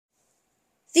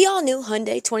The all-new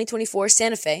Hyundai 2024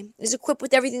 Santa Fe is equipped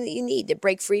with everything that you need to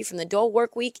break free from the dull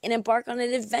work week and embark on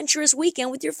an adventurous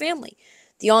weekend with your family.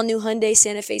 The all-new Hyundai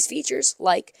Santa Fe's features,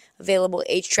 like available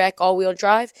H-Track all-wheel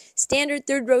drive, standard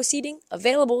third-row seating,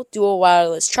 available dual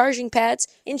wireless charging pads,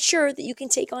 ensure that you can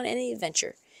take on any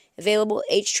adventure. Available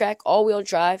H-Track all-wheel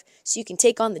drive so you can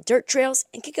take on the dirt trails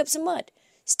and kick up some mud.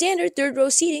 Standard third-row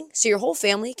seating so your whole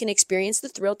family can experience the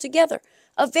thrill together.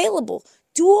 Available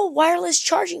dual wireless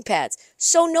charging pads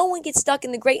so no one gets stuck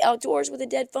in the great outdoors with a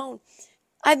dead phone.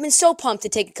 I've been so pumped to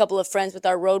take a couple of friends with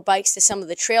our road bikes to some of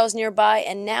the trails nearby,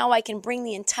 and now I can bring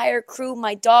the entire crew,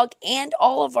 my dog, and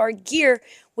all of our gear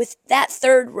with that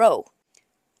third row.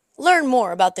 Learn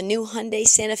more about the new Hyundai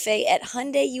Santa Fe at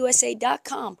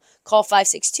HyundaiUSA.com. Call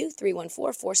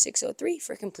 562-314-4603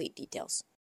 for complete details.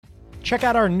 Check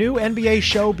out our new NBA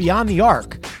show, Beyond the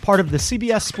Arc, part of the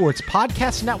CBS Sports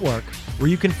Podcast Network, where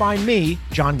you can find me,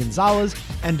 John Gonzalez,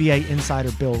 NBA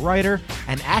insider Bill Ryder,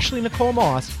 and Ashley Nicole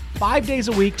Moss 5 days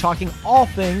a week talking all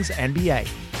things NBA.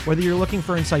 Whether you're looking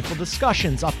for insightful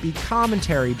discussions, upbeat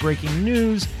commentary, breaking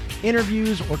news,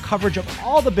 interviews, or coverage of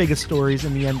all the biggest stories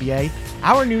in the NBA,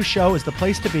 our new show is the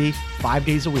place to be 5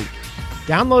 days a week.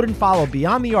 Download and follow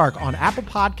Beyond the Arc on Apple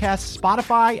Podcasts,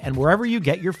 Spotify, and wherever you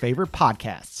get your favorite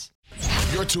podcasts.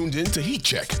 You're tuned in to Heat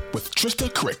Check with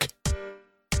Trista Crick.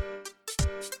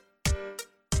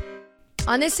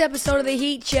 On this episode of the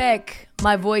Heat Check,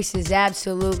 my voice is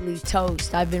absolutely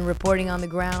toast. I've been reporting on the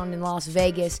ground in Las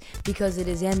Vegas because it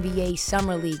is NBA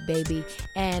Summer League, baby.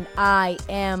 And I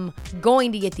am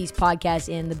going to get these podcasts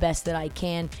in the best that I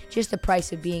can. Just the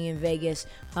price of being in Vegas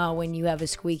when you have a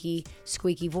squeaky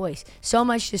voice. So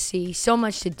much to see, so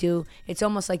much to do. It's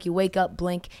almost like you wake up,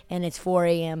 blink, and it's 4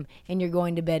 a.m. and you're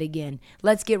going to bed again.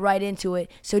 Let's get right into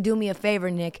it. So do me a favor,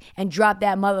 Nick, and drop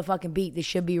that motherfucking beat. This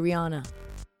should be Rihanna.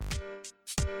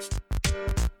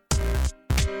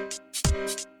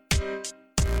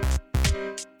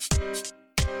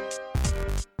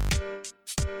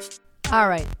 All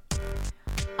right.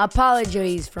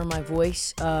 Apologies for my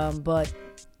voice, but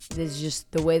this is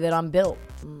just the way that I'm built.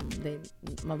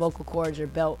 My vocal cords are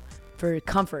built for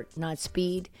comfort, not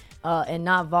speed, and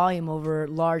not volume over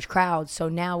large crowds. So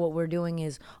now what we're doing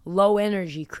is low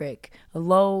energy crick, a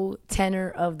low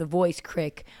tenor of the voice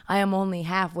crick. I am only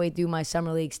halfway through my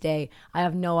Summer League stay. I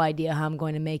have no idea how I'm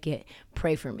going to make it.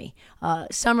 Pray for me.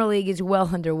 Summer League is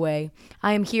well underway.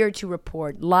 I am here to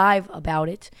report live about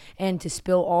it and to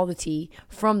spill all the tea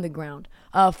from the ground.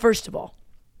 First of all,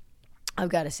 I've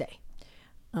got to say,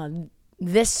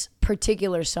 this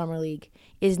particular Summer League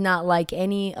is not like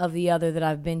any of the other that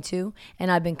I've been to, and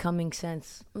I've been coming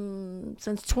since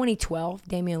 2012,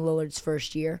 Damian Lillard's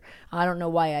first year. I don't know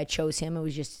why I chose him. It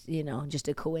was just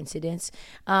a coincidence.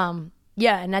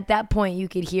 Yeah, and at that point, you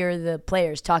could hear the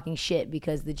players talking shit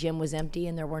because the gym was empty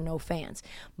and there were no fans.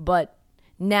 But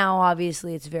now,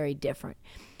 obviously, it's very different.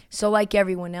 So like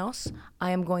everyone else,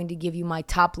 I am going to give you my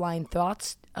top-line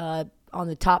thoughts on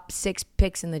the top 6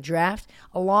 picks in the draft,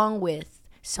 along with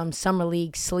some Summer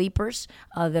League sleepers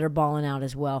that are balling out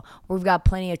as well. We've got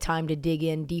plenty of time to dig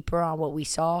in deeper on what we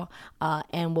saw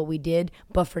and what we did.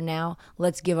 But for now,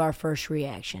 let's give our first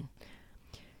reaction.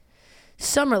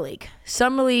 Summer League.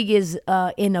 Summer League is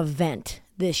an event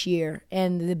this year,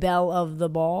 and the belle of the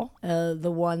ball,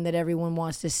 the one that everyone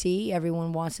wants to see,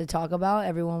 everyone wants to talk about,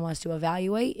 everyone wants to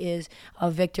evaluate, is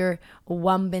Victor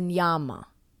Wembanyama.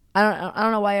 I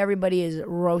don't know why everybody is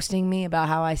roasting me about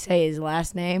how I say his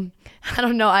last name. I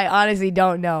don't know. I honestly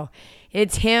don't know.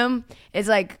 It's him. It's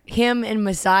like him and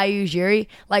Masai Ujiri.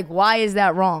 Like, why is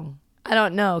that wrong? I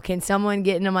don't know. Can someone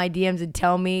get into my DMs and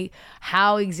tell me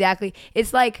how exactly?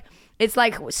 It's like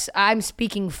I'm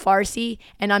speaking Farsi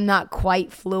and I'm not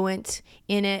quite fluent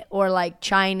in it, or like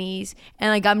Chinese,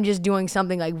 and like I'm just doing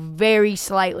something like very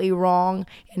slightly wrong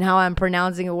in how I'm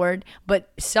pronouncing a word, but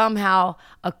somehow,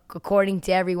 according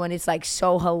to everyone, it's like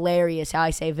so hilarious how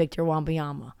I say Victor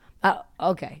Wembanyama.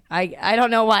 Okay, I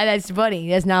don't know why that's funny.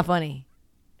 That's not funny.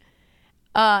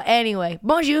 Anyway,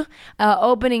 bonjour.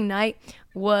 Opening night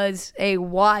was a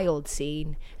wild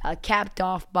scene, capped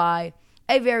off by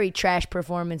a very trash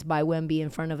performance by Wemby in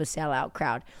front of a sellout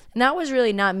crowd. And that was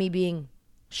really not me being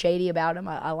shady about him.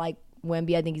 I like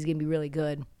Wemby. I think he's going to be really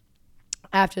good.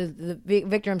 After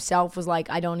Victor himself was like,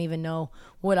 I don't even know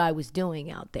what I was doing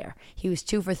out there. He was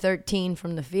 2 for 13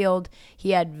 from the field.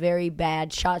 He had very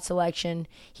bad shot selection.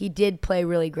 He did play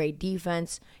really great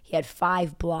defense. He had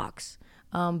 5 blocks.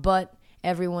 But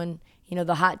everyone,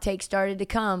 the hot take started to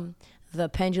come. The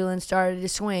pendulum started to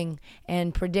swing,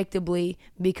 and predictably,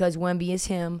 because Wemby is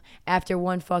him, after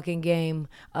one fucking game,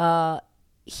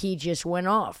 he just went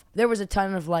off. There was a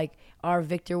ton of like,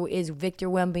 Victor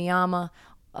Wembanyama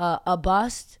a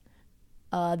bust.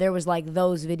 There was like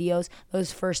those videos,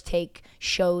 those first take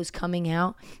shows coming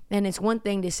out. And it's one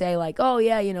thing to say like, oh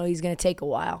yeah, he's going to take a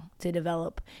while to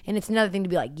develop. And it's another thing to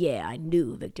be like, yeah, I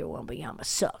knew Victor Wembanyama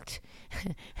sucked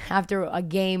after a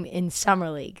game in Summer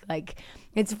League. Like,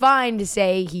 it's fine to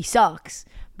say he sucks,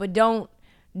 but don't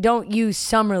use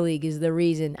Summer League as the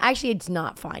reason. Actually, it's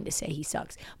not fine to say he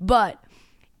sucks. But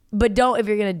don't, if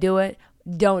you're going to do it,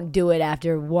 don't do it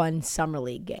after one Summer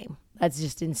League game. That's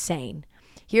just insane.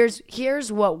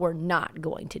 Here's what we're not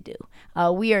going to do.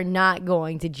 We are not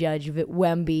going to judge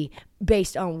Wemby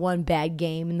based on one bad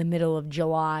game in the middle of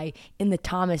July in the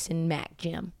Thomas and Mack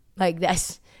gym. Like,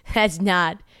 that's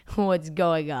not what's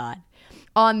going on.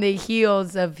 On the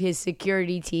heels of his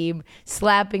security team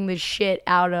slapping the shit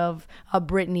out of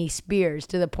Britney Spears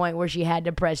to the point where she had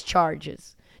to press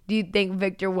charges. Do you think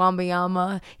Victor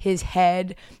Wembanyama, his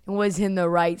head, was in the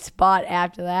right spot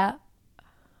after that?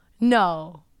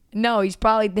 No, he's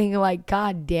probably thinking like,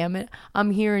 God damn it,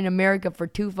 I'm here in America for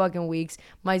 2 fucking weeks.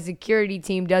 My security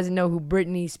team doesn't know who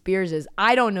Britney Spears is.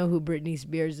 I don't know who Britney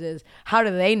Spears is. How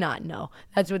do they not know?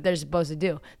 That's what they're supposed to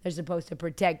do. They're supposed to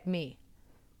protect me.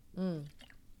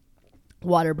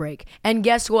 Water break. And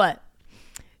guess what?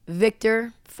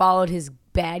 Victor followed his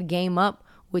bad game up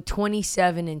with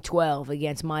 27-12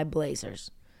 against my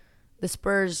Blazers. The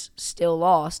Spurs still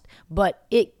lost, but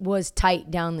it was tight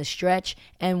down the stretch,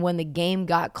 and when the game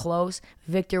got close,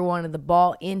 Victor wanted the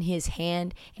ball in his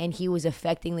hand, and he was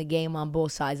affecting the game on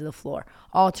both sides of the floor,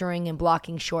 altering and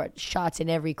blocking short shots in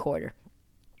every quarter.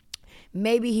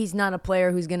 Maybe he's not a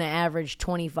player who's going to average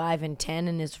 25 and 10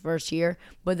 in his first year,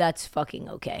 but that's fucking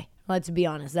okay. Let's be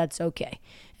honest, that's okay.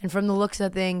 And from the looks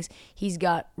of things, he's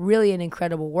got really an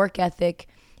incredible work ethic.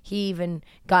 He even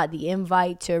got the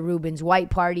invite to Ruben's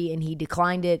white party, and he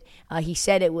declined it. He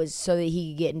said it was so that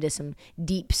he could get into some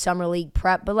deep summer league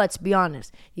prep. But let's be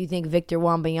honest. You think Victor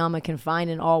Wembanyama can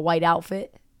find an all-white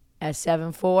outfit at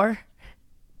 7'4"?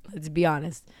 Let's be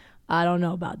honest. I don't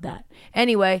know about that.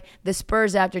 Anyway, the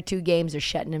Spurs, after 2 games, are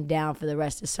shutting him down for the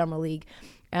rest of summer league.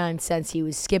 And since he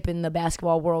was skipping the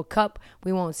Basketball World Cup,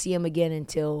 we won't see him again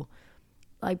until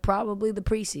probably the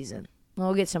preseason.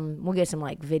 We'll get some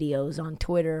like videos on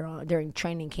Twitter during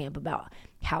training camp about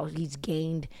how he's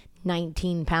gained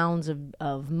 19 pounds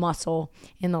of muscle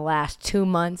in the last 2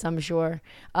 months, I'm sure.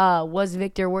 Was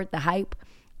Victor worth the hype?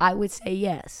 I would say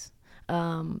yes.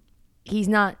 He's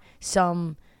not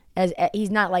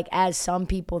as some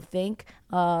people think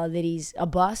that he's a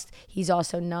bust. He's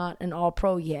also not an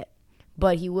all-pro yet.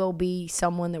 But he will be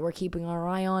someone that we're keeping our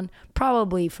eye on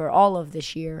probably for all of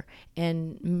this year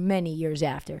and many years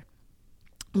after.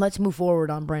 Let's move forward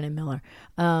on Brandon Miller.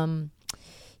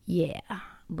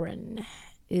 Brandon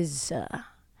is...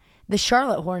 the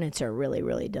Charlotte Hornets are really,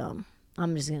 really dumb.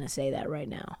 I'm just going to say that right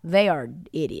now. They are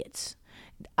idiots.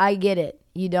 I get it.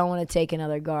 You don't want to take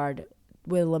another guard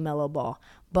with LaMelo Ball.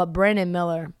 But Brandon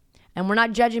Miller, and we're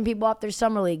not judging people off their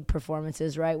summer league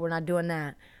performances, right? We're not doing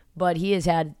that. But he has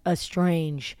had a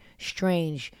strange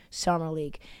summer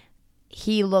league.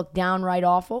 He looked downright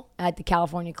awful at the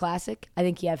California Classic. I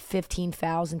think he had 15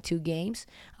 fouls in 2 games.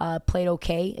 Played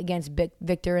okay against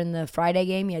Victor in the Friday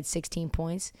game. He had 16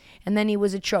 points. And then he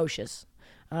was atrocious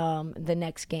the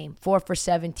next game. 4 for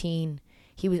 17.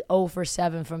 He was 0 for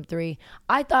 7 from 3.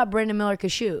 I thought Brandon Miller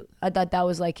could shoot. I thought that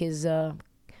was like his...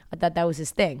 I thought that was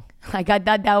his thing. I thought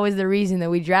that was the reason that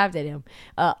we drafted him.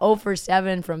 0 for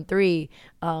 7 from 3.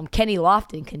 Kenny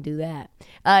Lofton can do that.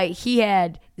 He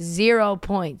had 0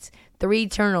 points, 3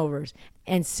 turnovers,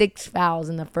 and 6 fouls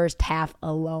in the first half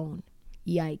alone.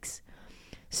 Yikes.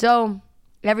 So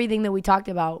everything that we talked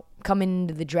about coming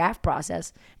into the draft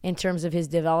process in terms of his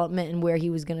development and where he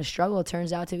was going to struggle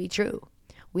turns out to be true.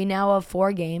 We now have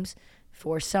 4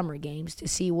 summer games to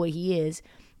see what he is.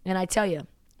 And I tell you,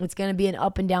 it's going to be an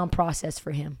up and down process for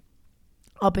him.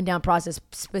 Up and down process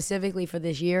specifically for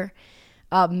this year.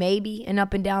 Maybe an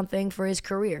up and down thing for his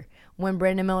career. When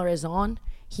Brandon Miller is on,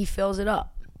 he fills it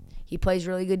up. He plays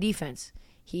really good defense.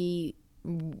 He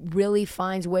really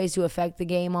finds ways to affect the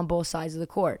game on both sides of the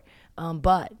court.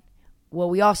 But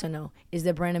what we also know is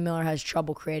that Brandon Miller has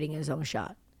trouble creating his own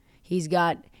shot. He's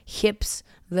got hips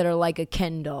that are like a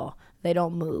Ken doll. They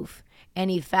don't move. And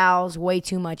he fouls way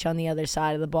too much on the other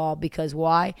side of the ball. Because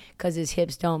why? Because his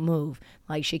hips don't move.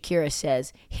 Like Shakira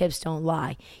says, hips don't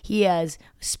lie. He has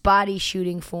spotty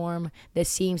shooting form that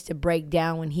seems to break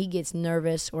down when he gets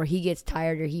nervous or he gets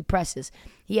tired or he presses.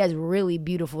 He has really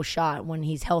beautiful shot when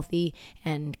he's healthy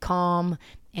and calm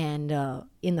and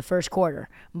in the first quarter.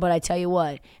 But I tell you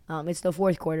what, it's the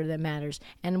fourth quarter that matters.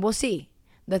 And we'll see.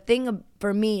 The thing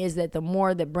for me is that the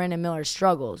more that Brandon Miller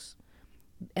struggles,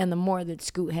 And the more that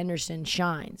Scoot Henderson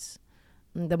shines,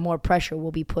 the more pressure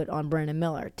will be put on Brandon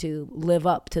Miller to live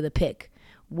up to the pick.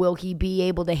 Will he be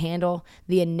able to handle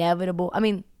the inevitable? I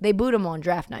mean, they booed him on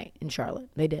draft night in Charlotte.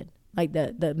 They did. Like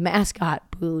the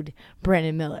mascot booed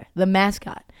Brandon Miller. The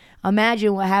mascot.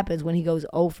 Imagine what happens when he goes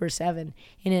 0 for 7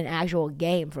 in an actual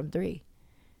game from 3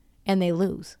 and they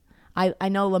lose. I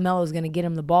know LaMelo's going to get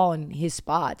him the ball in his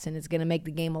spots, and it's going to make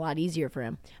the game a lot easier for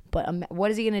him. But what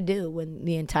is he going to do when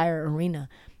the entire arena,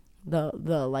 the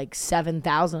like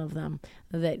 7,000 of them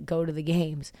that go to the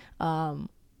games,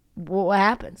 what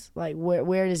happens? Like,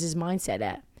 where is his mindset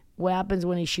at? What happens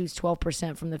when he shoots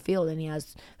 12% from the field and he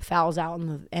has fouls out in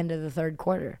the end of the third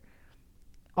quarter?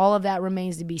 All of that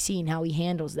remains to be seen, how he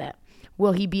handles that.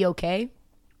 Will he be okay?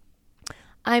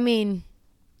 I mean,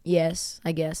 yes,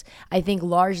 I guess. I think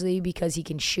largely because he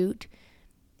can shoot.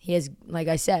 He has, like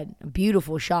I said, a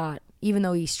beautiful shot. Even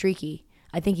though he's streaky,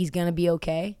 I think he's going to be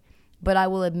okay. But I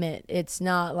will admit, it's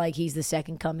not like he's the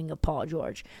second coming of Paul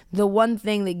George. The one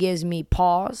thing that gives me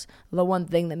pause, the one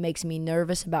thing that makes me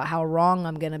nervous about how wrong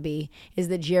I'm going to be, is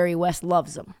that Jerry West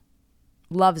loves him.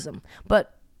 Loves him.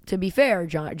 But to be fair,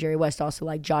 Jerry West also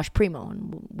liked Josh Primo.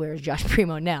 And where's Josh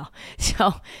Primo now?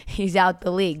 So he's out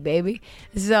the league, baby.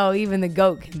 So even the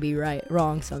GOAT can be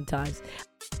wrong sometimes.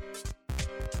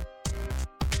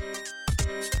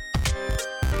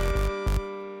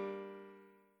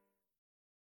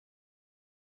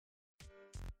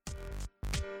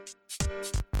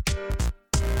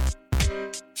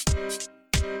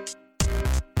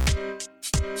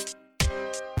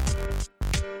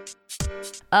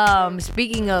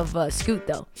 Speaking of Scoot,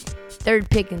 though, third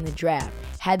pick in the draft,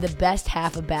 had the best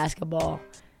half of basketball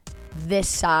this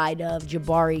side of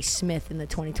Jabari Smith in the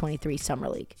 2023 Summer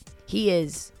League. He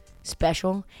is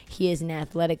special. He is an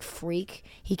athletic freak.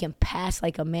 He can pass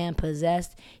like a man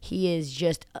possessed. He is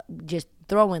just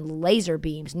throwing laser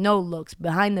beams, no looks,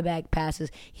 behind the back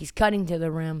passes. He's cutting to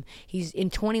the rim. He's in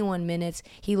 21 minutes.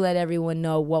 He let everyone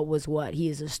know what was what. He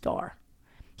is a star.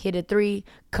 Hit a 3,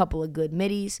 couple of good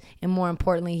middies, and more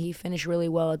importantly, he finished really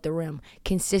well at the rim.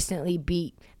 Consistently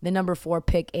beat the number 4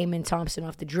 pick, Amen Thompson,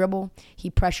 off the dribble.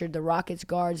 He pressured the Rockets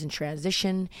guards in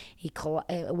transition.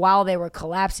 While they were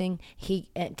collapsing,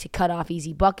 to cut off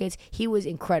easy buckets. He was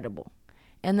incredible.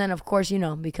 And then, of course,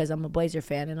 because I'm a Blazer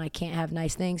fan and I can't have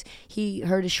nice things, he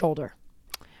hurt his shoulder.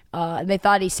 They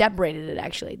thought he separated it,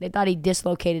 actually. They thought he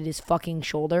dislocated his fucking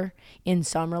shoulder in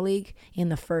Summer League in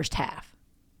the first half.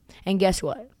 And guess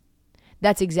what?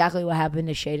 That's exactly what happened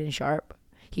to Shaedon Sharpe.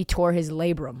 He tore his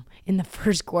labrum in the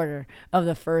first quarter of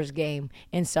the first game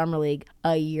in Summer League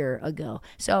a year ago.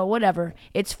 So whatever,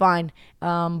 it's fine.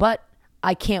 But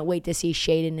I can't wait to see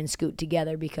Shaedon and Scoot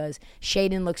together because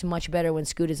Shaedon looks much better when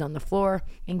Scoot is on the floor.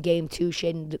 In Game 2,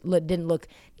 Shaedon didn't look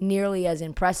nearly as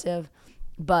impressive,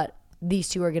 but these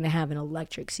two are going to have an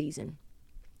electric season.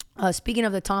 Speaking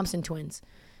of the Thompson twins,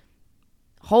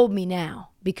 hold me now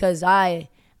because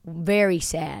very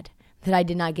sad that I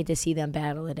did not get to see them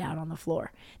battle it out on the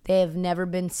floor. They have never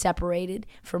been separated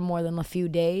for more than a few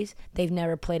days. They've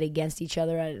never played against each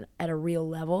other at a real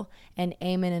level. And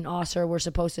Amen and Ausar were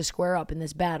supposed to square up in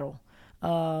this battle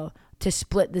to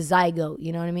split the zygote,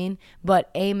 you know what I mean?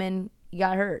 But Amen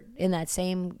got hurt in that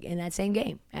same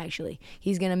game, actually.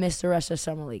 He's going to miss the rest of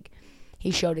Summer League.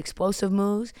 He showed explosive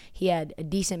moves. He had a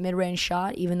decent mid-range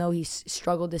shot, even though he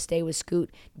struggled to stay with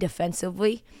Scoot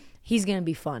defensively. He's going to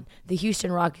be fun. The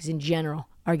Houston Rockets in general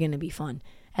are going to be fun.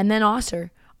 And then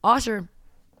Ausar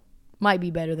might be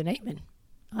better than Amen.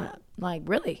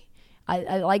 Really.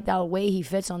 I like the way he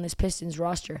fits on this Pistons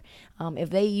roster. If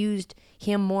they used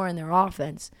him more in their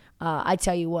offense, I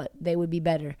tell you what, they would be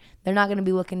better. They're not going to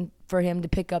be looking for him to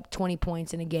pick up 20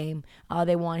 points in a game.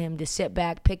 They want him to sit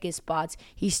back, pick his spots.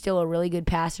 He's still a really good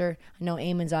passer. I know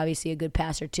Amen's obviously a good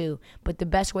passer too. But the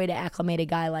best way to acclimate a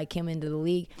guy like him into the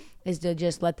league is to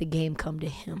just let the game come to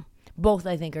him. Both,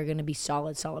 I think, are going to be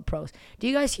solid pros. Do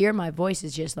you guys hear my voice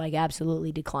is just like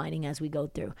absolutely declining as we go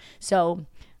through? So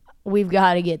we've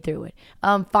got to get through it.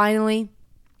 Finally,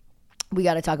 we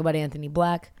got to talk about Anthony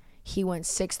Black. He went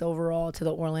 6th overall to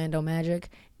the Orlando Magic.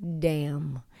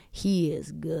 Damn, he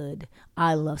is good.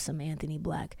 I love some Anthony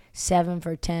Black. 7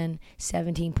 for 10,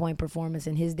 17-point performance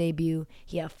in his debut.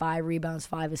 He had 5 rebounds,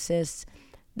 5 assists.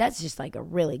 That's just like a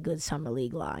really good Summer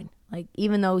League line. Like,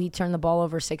 even though he turned the ball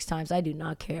over 6 times, I do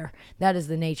not care. That is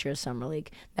the nature of Summer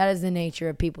League. That is the nature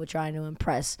of people trying to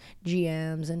impress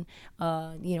GMs and,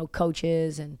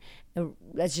 coaches. And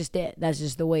that's just it. That's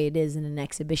just the way it is in an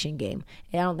exhibition game.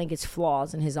 And I don't think it's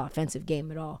flaws in his offensive game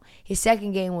at all. His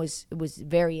second game was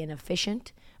very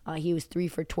inefficient. He was 3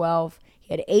 for 12.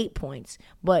 He had 8 points.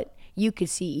 But you could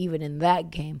see even in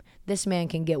that game, this man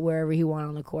can get wherever he wants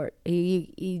on the court.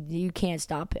 You can't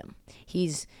stop him.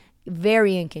 He's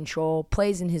very in control,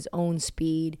 plays in his own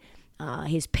speed.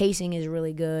 His pacing is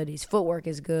really good. His footwork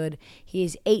is good.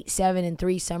 His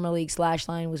 8-7-3 Summer League slash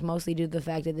line was mostly due to the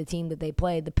fact that the team that they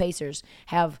played, the Pacers,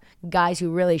 have guys who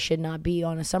really should not be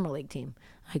on a Summer League team.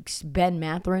 Like Ben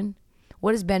Mathurin.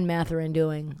 What is Ben Mathurin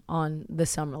doing on the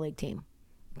Summer League team?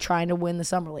 Trying to win the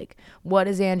Summer League. What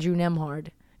is Andrew Nembhard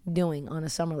doing on a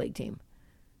Summer League team?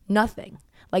 Nothing.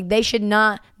 Like they should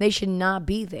not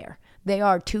be there. They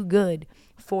are too good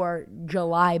for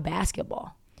July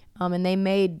basketball. And they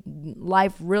made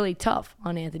life really tough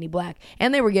on Anthony Black.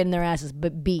 And they were getting their asses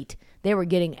beat. They were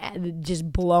getting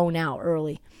just blown out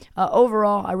early.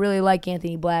 Overall, I really like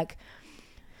Anthony Black.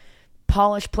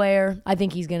 Polished player. I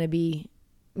think he's going to be,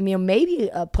 maybe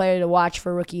a player to watch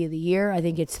for Rookie of the Year. I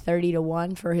think it's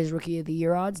 30-1 for his Rookie of the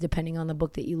Year odds, depending on the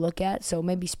book that you look at. So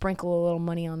maybe sprinkle a little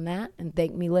money on that and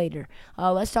thank me later.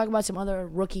 Let's talk about some other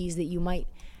rookies that you might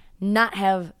not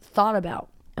have thought about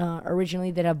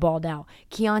originally that have balled out.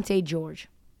 Keontae George.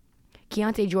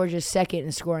 Keontae George is second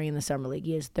in scoring in the Summer League.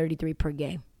 He has 33 per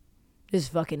game. This is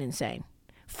fucking insane.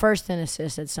 First in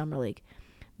assists at Summer League.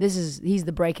 He's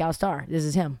the breakout star. This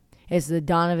is him. It's the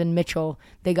Donovan Mitchell.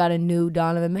 They got a new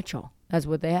Donovan Mitchell. That's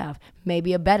what they have.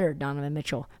 Maybe a better Donovan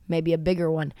Mitchell. Maybe a bigger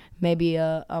one. Maybe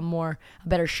a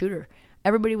better shooter.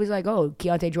 Everybody was like, "Oh,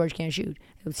 Keontae George can't shoot."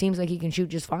 It seems like he can shoot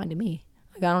just fine to me.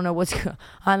 Like I don't know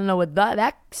what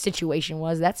that situation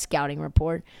was. That scouting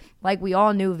report. Like we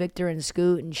all knew Victor and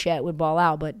Scoot and Chet would ball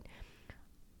out, but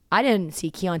I didn't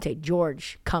see Keontae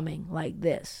George coming like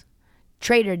this.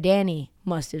 Trader Danny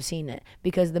must have seen it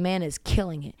because the man is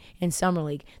killing it in Summer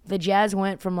League. The Jazz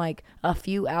went from like a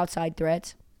few outside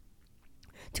threats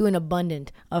to an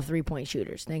abundance of three-point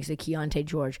shooters thanks to Keontae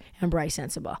George and Bryce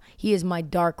Sensabaugh. He is my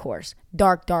dark horse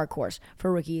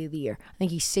for Rookie of the Year. I think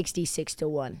he's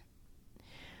 66-1.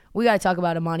 We got to talk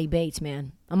about Emoni Bates,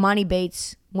 man. Emoni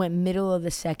Bates went middle of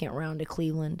the second round to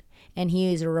Cleveland, and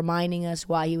he is reminding us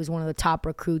why he was one of the top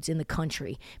recruits in the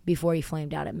country before he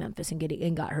flamed out at Memphis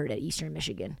and got hurt at Eastern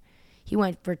Michigan. He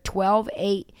went for 12,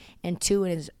 8, and 2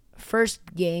 in his first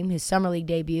game, his Summer League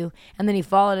debut, and then he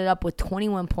followed it up with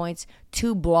 21 points,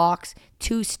 2 blocks,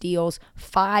 2 steals,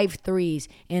 5 threes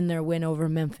in their win over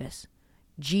Memphis.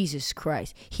 Jesus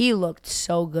Christ. He looked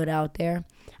so good out there.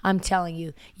 I'm telling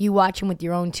you, you watch him with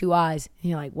your own 2 eyes,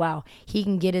 and you're like, wow, he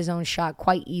can get his own shot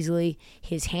quite easily.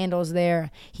 His handle's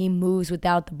there. He moves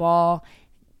without the ball.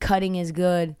 Cutting is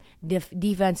good.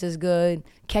 Defense is good.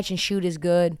 Catch and shoot is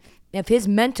good. If his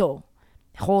mental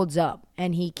holds up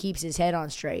and he keeps his head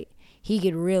on straight, he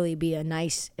could really be a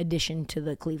nice addition to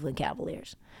the Cleveland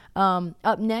Cavaliers.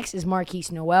 Up next is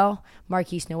Marquise Noel.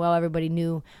 Marquise Noel, everybody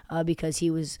knew because he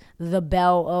was the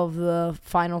belle of the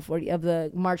Final 40 of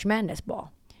the March Madness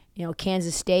ball. You know,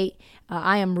 Kansas State,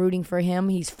 I am rooting for him.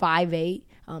 He's 5'8",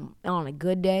 on a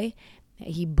good day.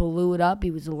 He blew it up. He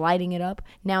was lighting it up.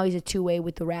 Now he's a two-way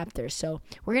with the Raptors. So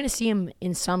we're going to see him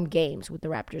in some games with the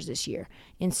Raptors this year.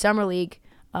 In Summer League,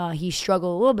 he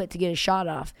struggled a little bit to get a shot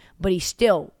off, but he's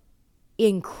still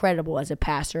incredible as a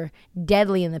passer,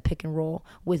 deadly in the pick and roll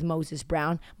with Moses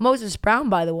Brown. Moses Brown,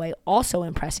 by the way, also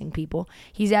impressing people.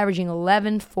 He's averaging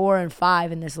 11, 4, and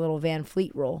 5 in this little Van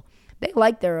Fleet role. They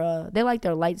like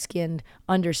their light-skinned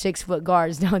under 6-foot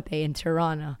guards, don't they, in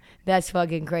Toronto? That's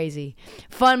fucking crazy.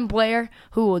 Fun player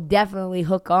who will definitely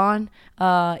hook on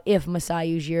if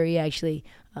Masai Ujiri actually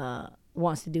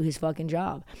wants to do his fucking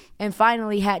job. And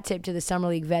finally, hat tip to the Summer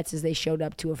League vets as they showed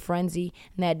up to a frenzy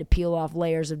and they had to peel off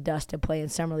layers of dust to play in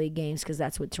Summer League games because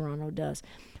that's what Toronto does.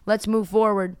 Let's move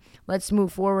forward. Let's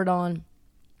move forward on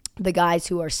the guys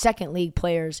who are second league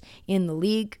players in the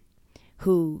league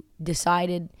who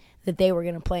decided that they were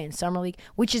going to play in Summer League,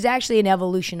 which is actually an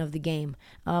evolution of the game.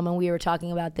 And we were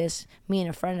talking about this, me and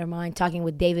a friend of mine, talking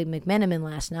with David McMenamin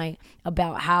last night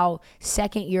about how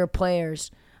second-year players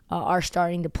are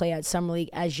starting to play at Summer League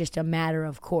as just a matter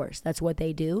of course. That's what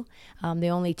they do. The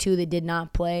only 2 that did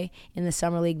not play in the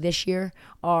Summer League this year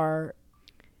are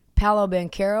Paolo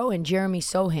Banchero and Jeremy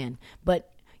Sohan.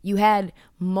 But you had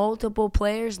multiple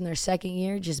players in their second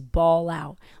year just ball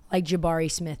out, like Jabari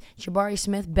Smith. Jabari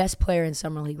Smith, best player in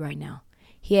Summer League right now.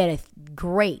 He had a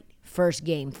great first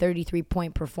game,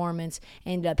 33-point performance,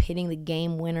 ended up hitting the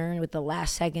game winner with the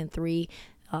last-second 3,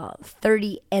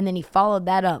 30, and then he followed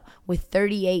that up with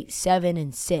 38, 7,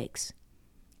 and 6.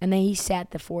 And then he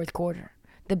sat the fourth quarter.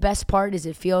 the best part is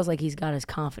it feels like he's got his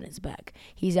confidence back.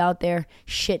 He's out there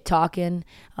shit-talking,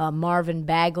 Marvin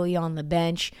Bagley on the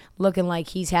bench, looking like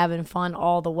he's having fun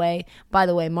all the way. By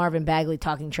the way, Marvin Bagley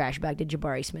talking trash back to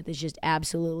Jabari Smith is just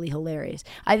absolutely hilarious.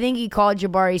 I think he called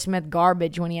Jabari Smith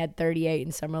garbage when he had 38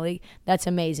 in Summer League. That's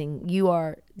amazing. You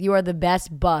are the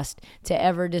best bust to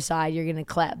ever decide you're going to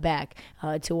clap back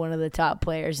to one of the top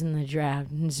players in the draft.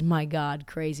 It's, my God,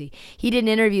 crazy. He did an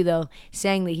interview, though,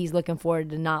 saying that he's looking forward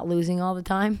to not losing all the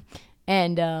time.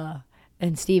 And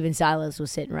Steven Silas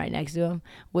was sitting right next to him,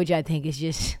 which I think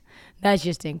is that's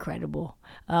just incredible.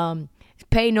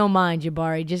 Pay no mind,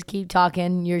 Jabari. Just keep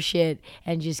talking your shit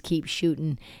and just keep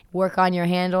shooting. Work on your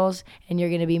handles, and you're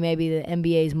going to be maybe the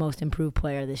NBA's most improved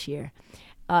player this year.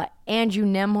 Andrew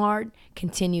Nembhard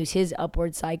continues his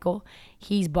upward cycle.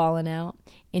 He's balling out.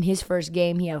 In his first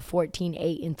game, he had 14,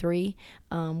 8, and 3,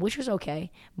 which was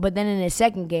okay. But then in his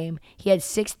second game, he had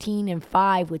 16 and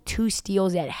 5 with 2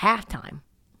 steals at halftime.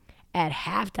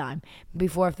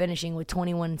 Before finishing with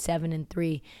 21-7 and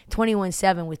 3,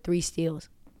 21-7 with 3 steals.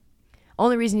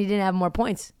 Only reason he didn't have more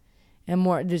points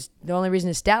the only reason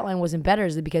his stat line wasn't better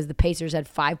is because the Pacers had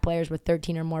 5 players with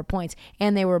 13 or more points,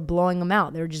 and they were blowing them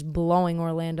out. They were just blowing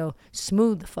Orlando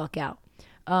smooth the fuck out.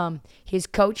 His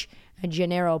coach,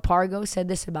 Gennaro Pargo, said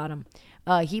this about him.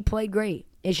 He played great.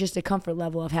 It's just a comfort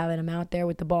level of having him out there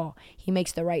with the ball. He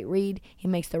makes the right read. He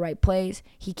makes the right plays.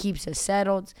 He keeps us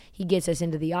settled. He gets us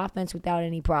into the offense without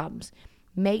any problems.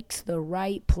 Makes the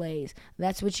right plays.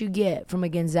 That's what you get from a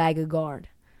Gonzaga guard.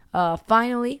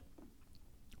 Finally,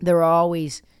 there are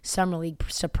always Summer League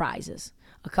surprises.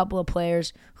 A couple of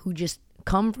players who just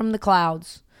come from the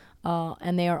clouds,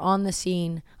 and they are on the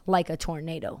scene like a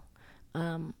tornado.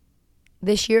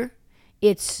 This year,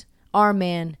 it's our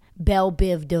man, Bell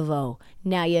Biv DeVoe.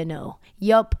 Now you know.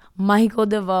 Yup, Michael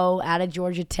DeVoe out of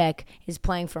Georgia Tech is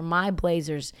playing for my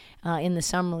Blazers in the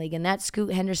Summer League, and that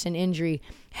Scoot Henderson injury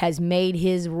has made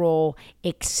his role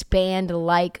expand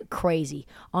like crazy.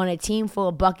 On a team full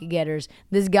of bucket getters,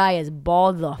 this guy has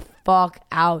balled the fuck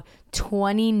out.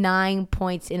 29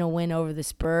 points in a win over the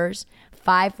Spurs.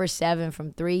 5 for 7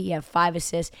 from 3. He had 5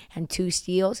 assists and 2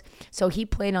 steals. So he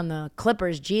played on the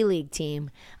Clippers G League team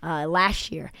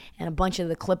last year, and a bunch of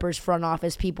the Clippers front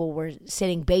office people were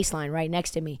sitting baseline right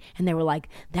next to me, and they were like,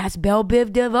 "That's Bell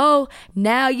Biv DeVoe.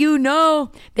 Now you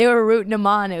know." They were rooting him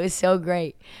on. It was so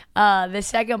great. The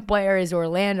second player is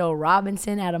Orlando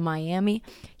Robinson out of Miami.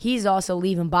 He's also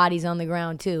leaving bodies on the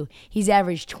ground too. He's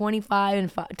averaged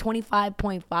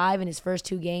 25.5 in his first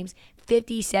 2 games,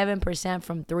 57%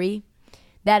 from 3.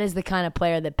 That is the kind of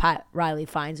player that Pat Riley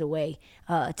finds a way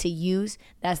to use.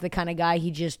 That's the kind of guy he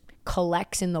just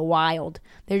collects in the wild.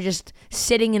 They're just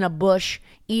sitting in a bush,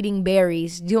 eating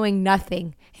berries, doing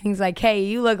nothing. And he's like, "Hey,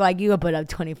 you look like you would put up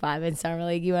 25 in Summer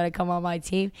League. You want to come on my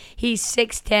team?" He's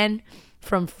 6'10",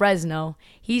 from Fresno.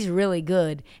 He's really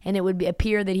good, and it would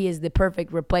appear that he is the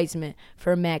perfect replacement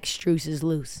for Max Strus's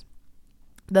Loose.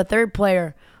 The third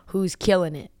player who's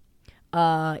killing it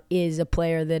is a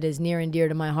player that is near and dear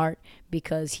to my heart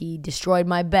because he destroyed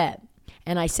my bet,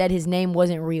 and I said his name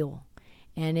wasn't real,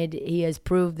 and he has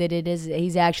proved that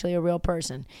he's actually a real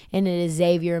person, and it is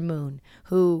Xavier Moon,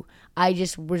 who I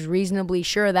just was reasonably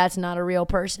sure that's not a real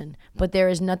person, but there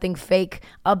is nothing fake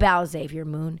about Xavier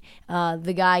Moon.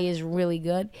 The guy is really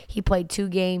good. He played 2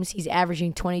 games. He's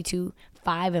averaging 22,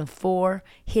 5, and 4,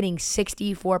 hitting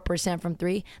 64% from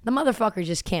 3. The motherfucker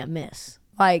just can't miss.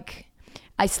 Like,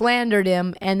 I slandered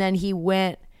him, and then he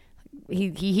went.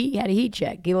 He had a heat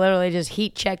check. He literally just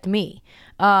heat checked me.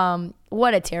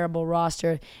 What a terrible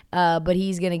roster. But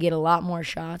he's going to get a lot more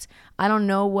shots. I don't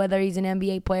know whether he's an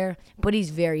NBA player, but he's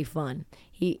very fun.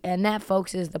 And that,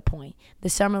 folks, is the point. The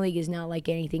Summer League is not like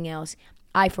anything else.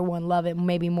 I, for one, love it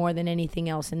maybe more than anything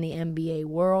else in the NBA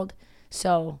world.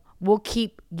 So we'll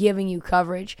keep giving you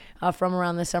coverage from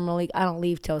around the Summer League. I don't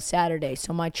leave till Saturday,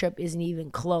 so my trip isn't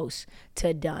even close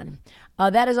to done.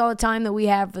 That is all the time that we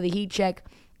have for the Heat Check.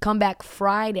 Come back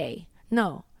Friday.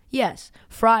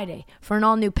 Friday for an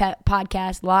all-new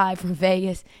podcast live from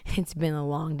Vegas. It's been a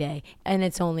long day, and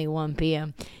it's only 1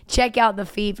 p.m. Check out the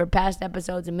feed for past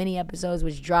episodes and mini episodes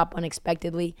which drop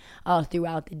unexpectedly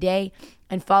throughout the day.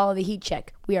 And follow the Heat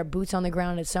Check. We are boots on the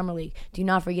ground at Summer League. Do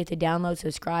not forget to download,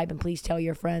 subscribe, and please tell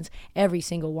your friends, every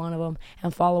single one of them.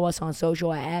 And follow us on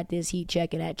social at This Heat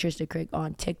Check and at Trista Crick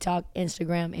on TikTok,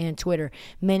 Instagram, and Twitter.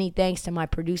 Many thanks to my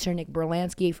producer, Nick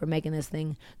Berlansky, for making this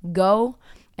thing go.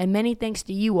 And many thanks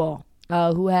to you all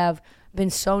who have been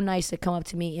so nice to come up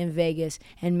to me in Vegas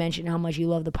and mention how much you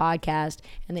love the podcast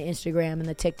and the Instagram and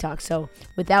the TikTok. So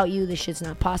without you, this shit's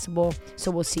not possible.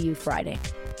 So we'll see you Friday.